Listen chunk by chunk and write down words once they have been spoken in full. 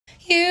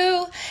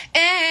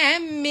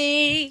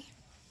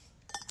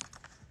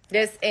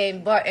This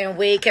important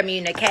we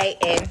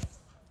communicating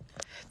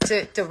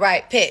to the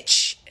right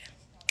pitch.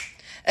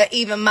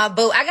 Even my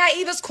boo. I got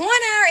Eva's corner.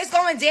 It's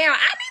going down.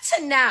 I need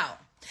to know,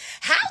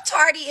 how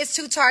tardy is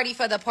too tardy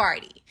for the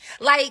party?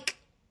 Like,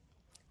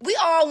 we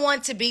all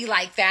want to be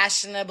like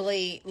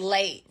fashionably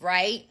late,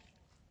 right?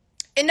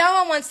 And no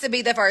one wants to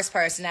be the first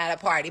person at a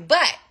party.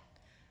 But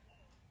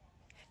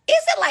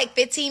is it like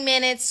 15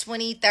 minutes,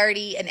 20,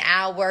 30, an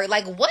hour?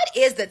 Like, what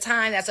is the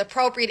time that's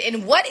appropriate?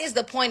 And what is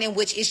the point in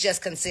which it's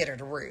just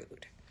considered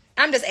rude?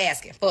 I'm just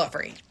asking for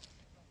free.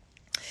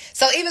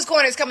 So Eva's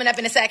Corner is coming up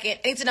in a second.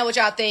 I need to know what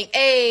y'all think.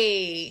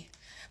 Hey,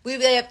 we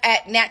live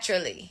at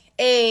naturally.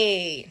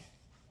 Hey.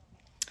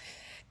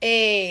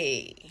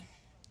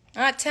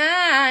 At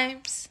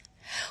times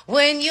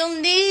when you'll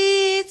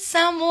need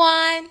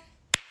someone,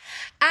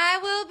 I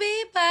will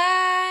be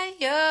by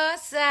your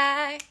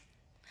side.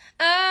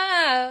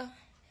 Oh,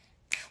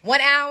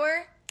 1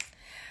 hour.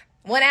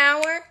 1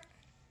 hour.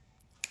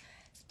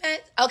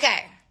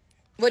 Okay.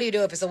 What do you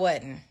do if it's a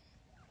wedding?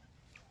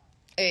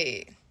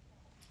 Hey.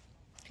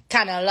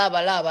 Kind of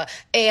lubba.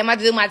 Hey, am I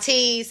to do my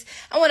teas?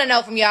 I want to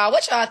know from y'all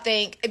what y'all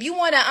think. If you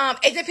want to,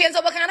 it depends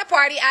on what kind of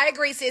party. I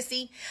agree,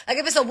 sissy. Like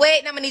if it's a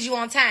wedding, I'm going to need you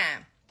on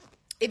time.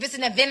 If it's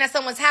an event at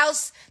someone's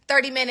house,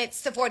 30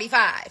 minutes to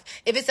 45.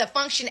 If it's a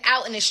function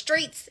out in the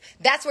streets,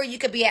 that's where you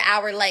could be an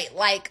hour late,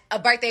 like a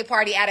birthday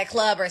party at a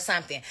club or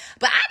something.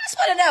 But I just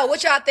want to know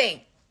what y'all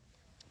think.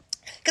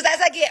 Because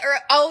as I get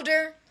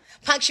older,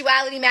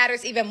 punctuality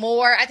matters even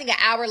more. I think an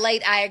hour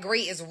late, I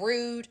agree, is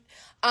rude.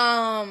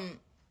 But,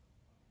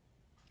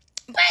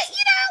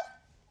 you know,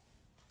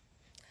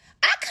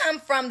 I come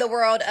from the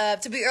world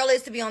of to be early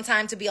is to be on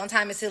time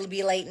is to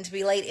be late, and to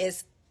be late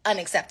is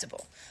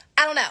unacceptable.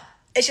 I don't know.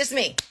 It's just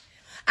me.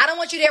 I don't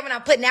want you there when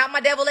I'm putting out my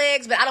deviled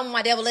eggs, but I don't want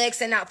my deviled eggs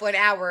sitting out for an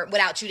hour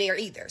without you there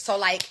either. So,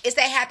 like, it's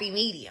that happy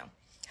medium.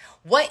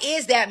 What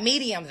is that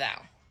medium,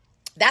 though?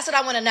 That's what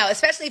I want to know,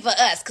 especially for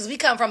us, because we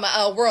come from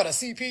a world of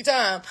CP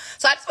time.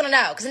 So I just want to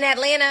know, because in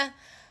Atlanta,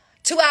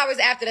 2 hours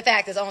after the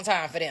fact is on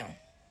time for them.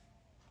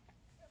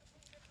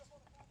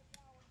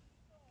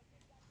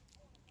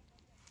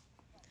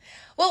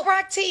 Well,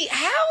 Rock T,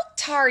 how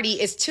tardy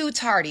is too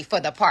tardy for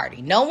the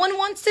party? No one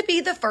wants to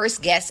be the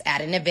first guest at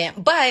an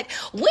event, but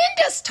when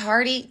does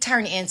tardy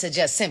turn into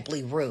just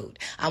simply rude?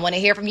 I want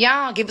to hear from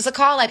y'all. Give us a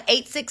call at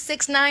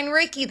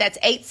 866-9-RICKY. That's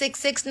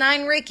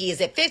 866-9-RICKY.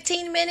 Is it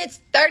 15 minutes,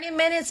 30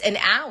 minutes, an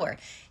hour?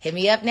 Hit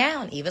me up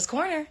now in Eva's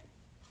Corner.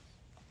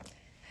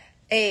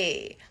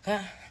 Hey.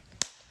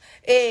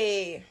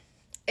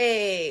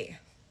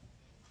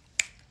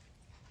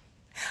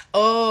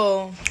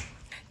 Oh,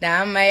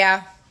 now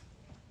Maya.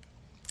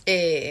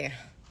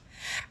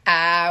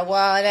 I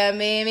wanna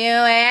meet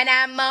you in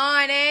the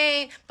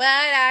morning, but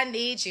I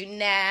need you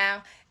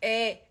now.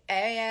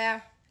 Yeah.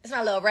 It's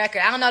my little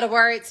record. I don't know the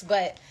words,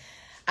 but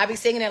I be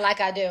singing it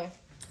like I do.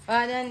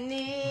 What I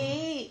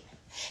need.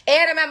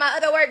 And I'm at my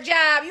other work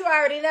job. You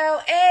already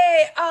know.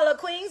 Hey, all the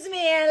Queens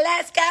men,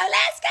 let's go.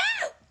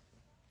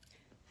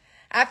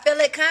 I feel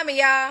it coming,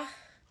 y'all.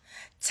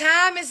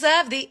 Time is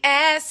of the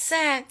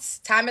essence.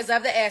 Time is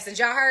of the essence.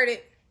 Y'all heard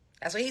it.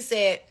 That's what he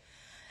said.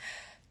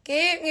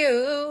 Give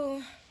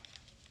you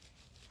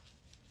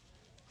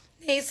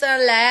need some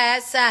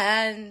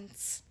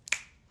lessons.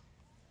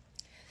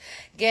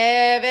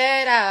 Give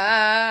it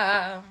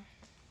up.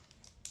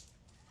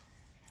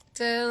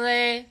 Too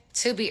late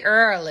to be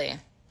early.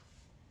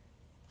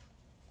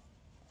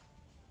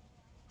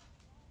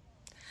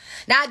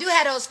 Now I do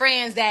have those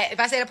friends that if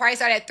I say the party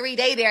started at 3,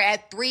 they there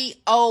at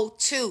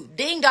 3:02.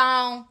 Ding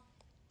dong.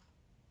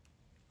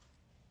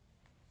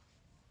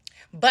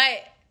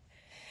 But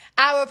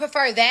I would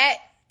prefer that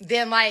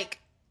than like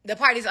the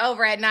party's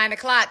over at 9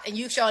 o'clock and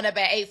you showing up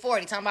at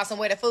 8:40 talking about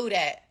where the food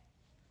at.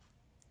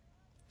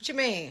 What you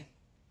mean?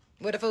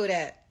 Where the food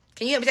at?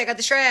 Can you help me take out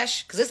the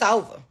trash? Because it's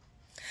over.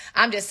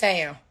 I'm just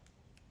saying.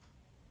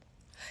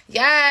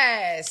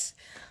 Yes.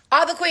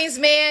 All the Queens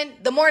men,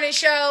 the morning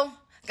show,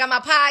 got my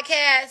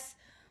podcast.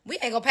 We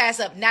ain't gonna pass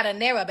up not a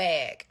narrow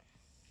bag.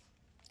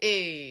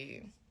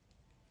 And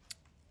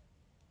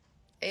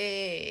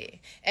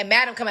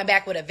Madam coming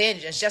back with a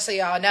vengeance, just so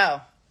y'all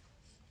know.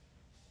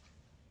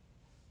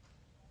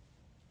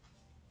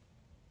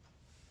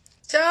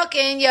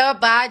 Talking your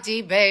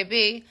body,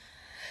 baby.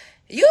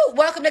 You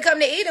welcome to come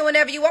to Eden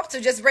whenever you want to.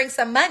 Just bring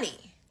some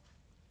money.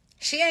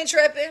 She ain't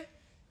tripping.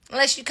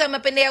 Unless you come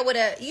up in there with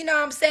a, you know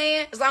what I'm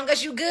saying? As long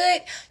as you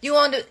good, you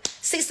want to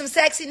see some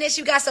sexiness,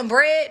 you got some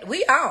bread,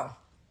 we on.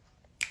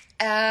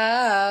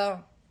 Oh.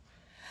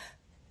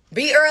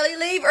 Be early,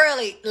 leave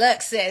early.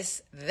 Look,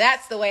 sis,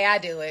 that's the way I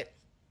do it.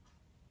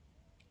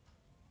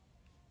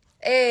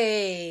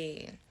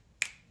 Hey.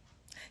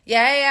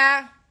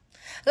 Yeah.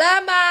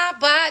 Love my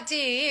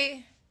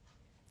body.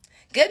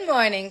 Good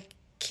morning,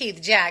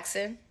 Keith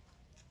Jackson.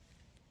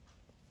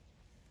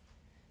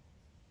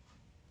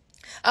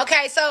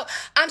 Okay, so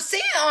I'm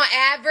seeing on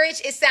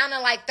average, it's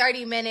sounding like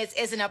 30 minutes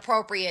is an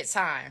appropriate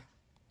time.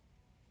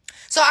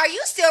 So are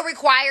you still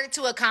required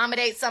to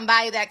accommodate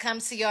somebody that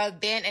comes to your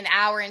event an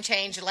hour and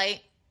change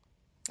late?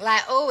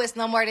 Like, oh, it's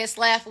no more of this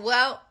left.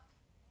 Well,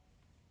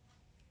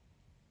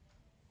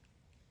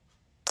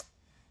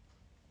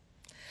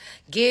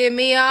 Give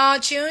me all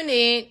you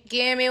need.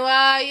 Give me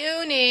what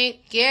you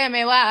need. Give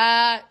me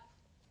what.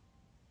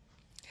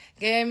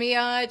 Give me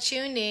all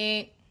you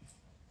need.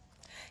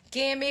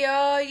 Give me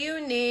all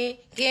you need.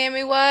 Give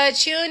me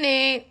what you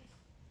need.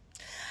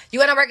 You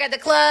want to work at the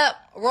club?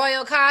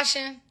 Royal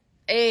caution.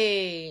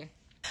 Hey.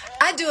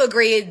 I do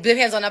agree. It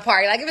depends on the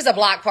party. Like if it's a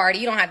block party,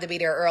 you don't have to be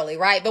there early,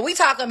 right? But we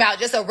talking about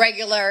just a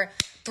regular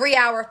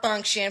 3-hour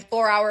function,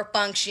 4-hour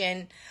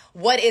function.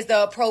 What is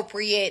the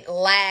appropriate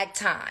lag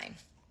time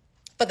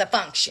for the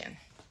function?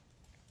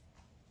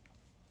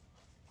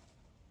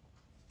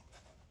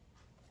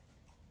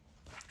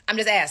 I'm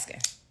just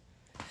asking.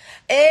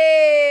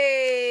 Hey.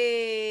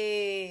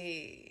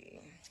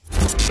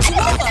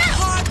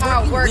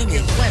 Hard working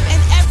women.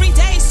 And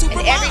everyday super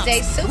moms.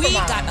 We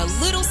moms. got a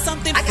little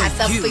something I for got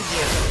something you. for you.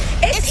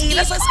 It's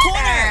Eva's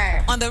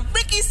Corner on the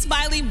Ricky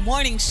Smiley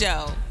Morning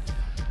Show.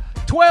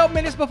 12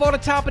 minutes before the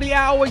top of the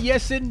hour.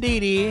 Yes,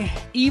 indeedy.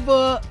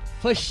 Eva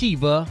for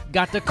Shiva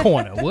got the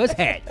corner. What's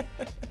happening?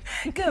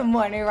 Good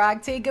morning,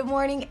 Rock T. Good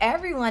morning,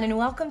 everyone, and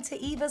welcome to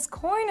Eva's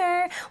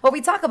Corner, where we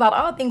talk about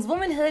all things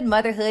womanhood,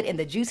 motherhood, and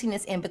the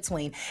juiciness in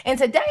between. And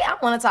today I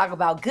want to talk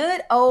about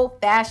good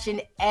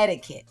old-fashioned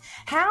etiquette.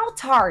 How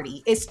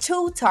tardy is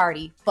too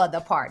tardy for the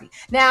party?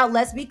 Now,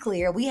 let's be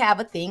clear. We have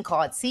a thing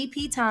called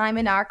CP time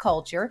in our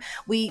culture.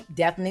 We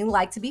definitely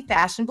like to be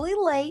fashionably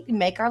late and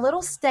make our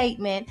little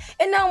statement,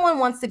 and no one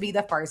wants to be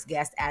the first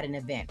guest at an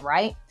event,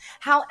 right?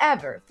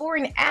 However, for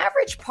an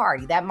average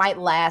party that might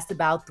last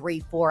about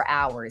 3-4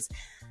 hours,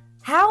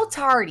 how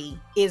tardy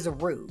is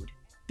rude?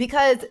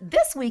 Because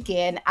this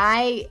weekend,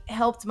 I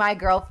helped my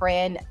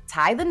girlfriend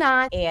tie the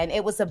knot, and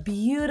it was a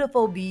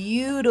beautiful,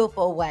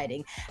 beautiful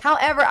wedding.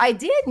 However, I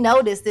did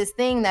notice this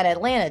thing that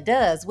Atlanta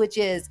does, which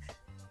is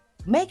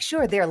make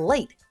sure they're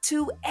late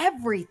to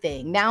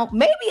everything. Now,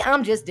 maybe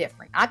I'm just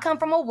different. I come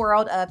from a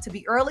world of to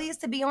be early is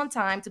to be on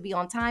time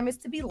is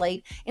to be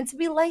late, and to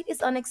be late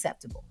is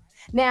unacceptable.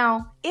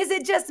 Now, is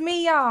it just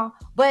me, y'all?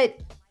 But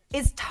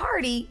is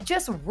tardy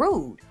just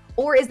rude?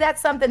 Or is that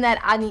something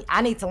that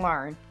I need to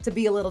learn to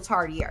be a little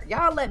tardier?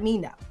 Y'all let me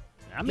know.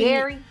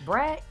 Gary,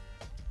 Brad?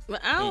 Well,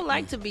 I don't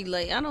like to be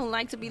late. I don't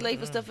like to be late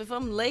for stuff. If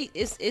I'm late,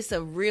 it's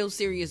a real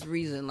serious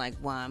reason like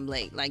why I'm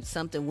late. Like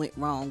something went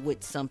wrong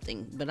with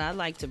something. But I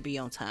like to be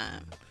on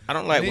time. I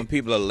don't like when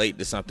people are late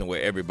to something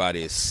where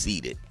everybody is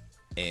seated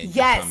and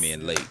you come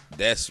in late.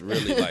 That's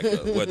really like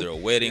whether a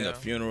wedding, a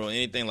funeral,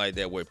 anything like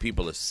that where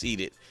people are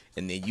seated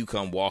and then you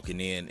come walking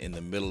in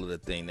the middle of the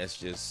thing. That's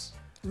just...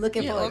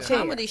 looking for a chair.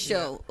 Comedy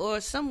show or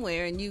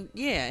somewhere and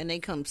and they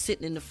come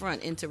sitting in the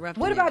front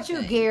interrupting. What about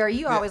you, Gary?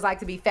 You always like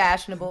to be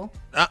fashionable.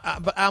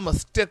 But I'm a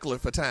stickler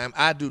for time.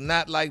 I do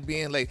not like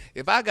being late.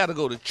 If I got to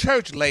go to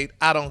church late,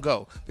 I don't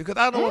go because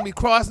I don't want to be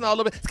crossing all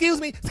over.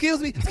 Excuse me.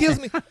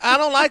 I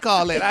don't like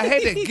all that. I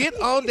had to get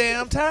on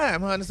damn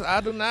time, honey. So I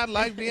do not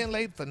like being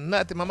late for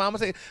nothing. My mama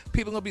said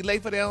people gonna be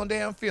late for their own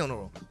damn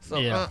funeral. So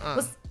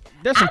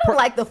I don't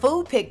like the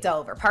food picked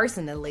over,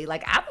 personally.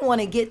 Like, I don't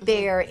want to get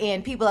there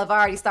and people have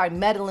already started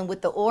meddling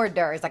with the hors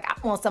d'oeuvres. Like,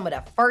 I want some of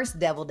the first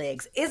deviled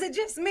eggs. Is it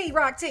just me,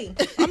 Rock T?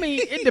 I mean,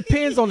 it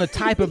depends on the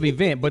type of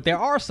event, but there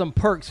are some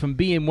perks from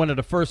being one of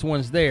the first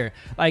ones there.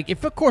 Like,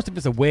 if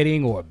it's a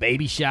wedding or a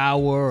baby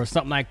shower or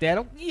something like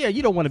that, yeah,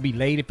 you don't want to be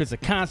late. If it's a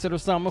concert or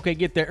something, okay,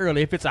 get there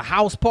early. If it's a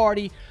house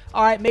party,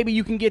 all right, maybe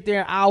you can get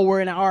there an hour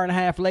and a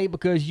half late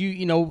because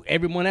you know,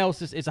 everyone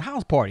else is a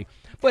house party.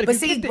 But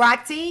see,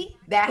 Brock T,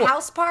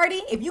 house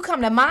party, if you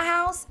come to my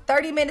house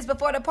 30 minutes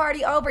before the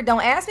party over,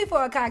 don't ask me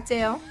for a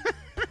cocktail.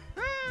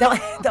 don't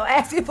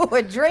ask me for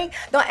a drink.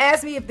 Don't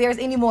ask me if there's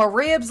any more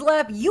ribs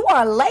left. You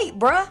are late,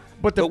 bruh.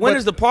 But when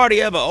is the party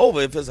ever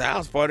over? If it's a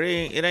house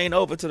party, it ain't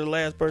over till the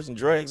last person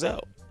drags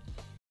out.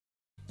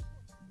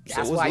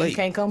 That's why you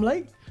can't come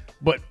late.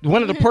 But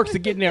one of the perks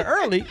of getting there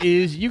early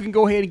is you can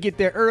go ahead and get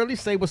there early,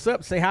 say what's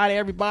up, say hi to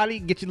everybody,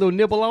 get your little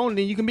nibble on, and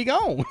then you can be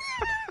gone.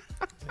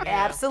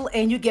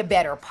 Absolutely. And you get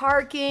better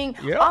parking,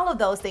 all of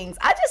those things.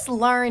 I just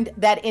learned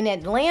that in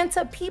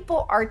Atlanta,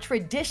 people are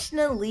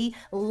traditionally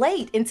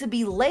late. And to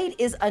be late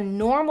is a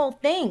normal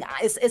thing.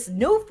 It's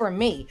new for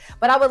me.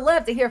 But I would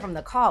love to hear from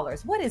the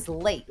callers. What is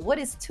late? What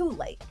is too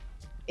late?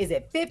 Is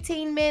it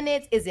 15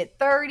 minutes? Is it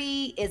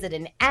 30? Is it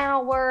an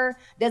hour?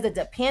 Does it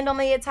depend on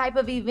the type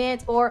of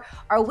event? Or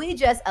are we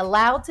just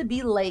allowed to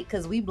be late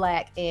because we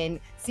Black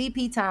and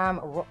CP time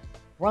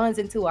runs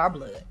into our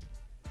blood?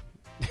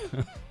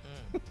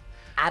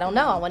 I don't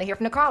know. I want to hear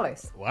from the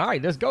callers. Well, all right,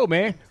 let's go,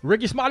 man.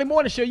 Ricky Smiley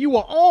Morning Show, you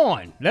are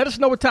on. Let us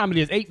know what time it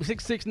is.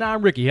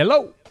 8669 Ricky.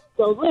 Hello.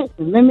 So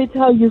listen, let me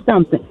tell you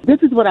something. This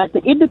is what I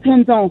think. It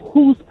depends on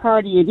whose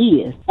party it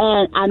is.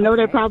 And I know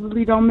that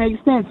probably don't make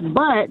sense,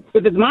 but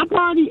if it's my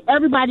party,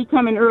 everybody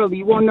coming early.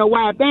 You won't know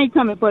why. If they ain't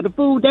coming for the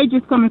food, they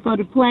just coming for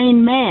the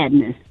plain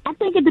madness. I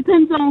think it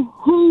depends on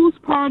whose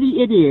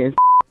party it is.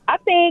 I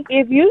think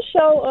if you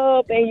show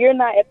up and you're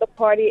not at the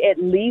party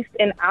at least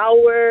an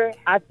hour,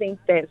 I think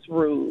that's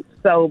rude.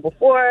 So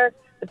before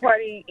the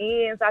party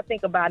ends, I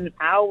think about an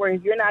hour.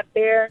 If you're not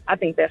there, I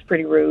think that's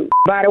pretty rude.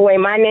 By the way,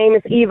 my name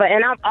is Eva,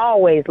 and I'm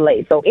always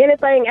late. So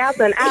anything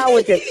after an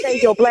hour, just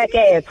take your black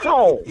ass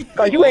home,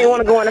 because you ain't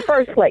want to go in the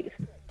first place.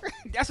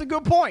 That's a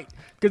good point.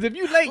 Because if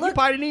you late, you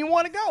probably didn't even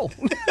want to go.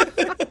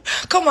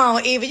 Come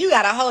on, Eva. You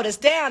got to hold us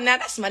down now.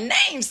 That's my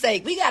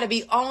namesake. We got to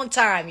be on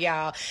time,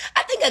 y'all.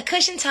 I think a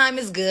cushion time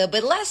is good,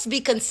 but let's be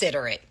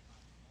considerate.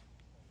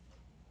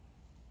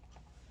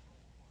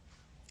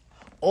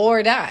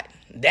 Or not.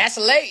 That's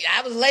late.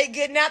 I was late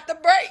getting out the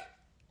break.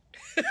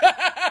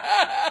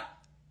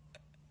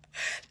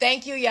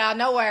 Thank you, y'all.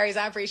 No worries.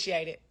 I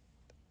appreciate it.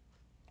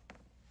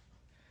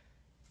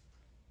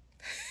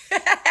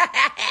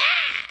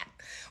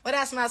 Well,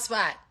 that's my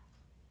spot.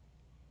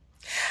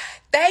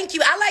 Thank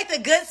you. I like the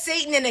good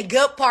seating and the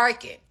good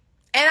parking.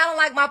 And I don't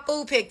like my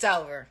food picked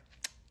over.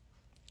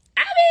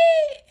 I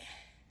mean,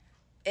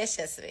 it's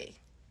just me.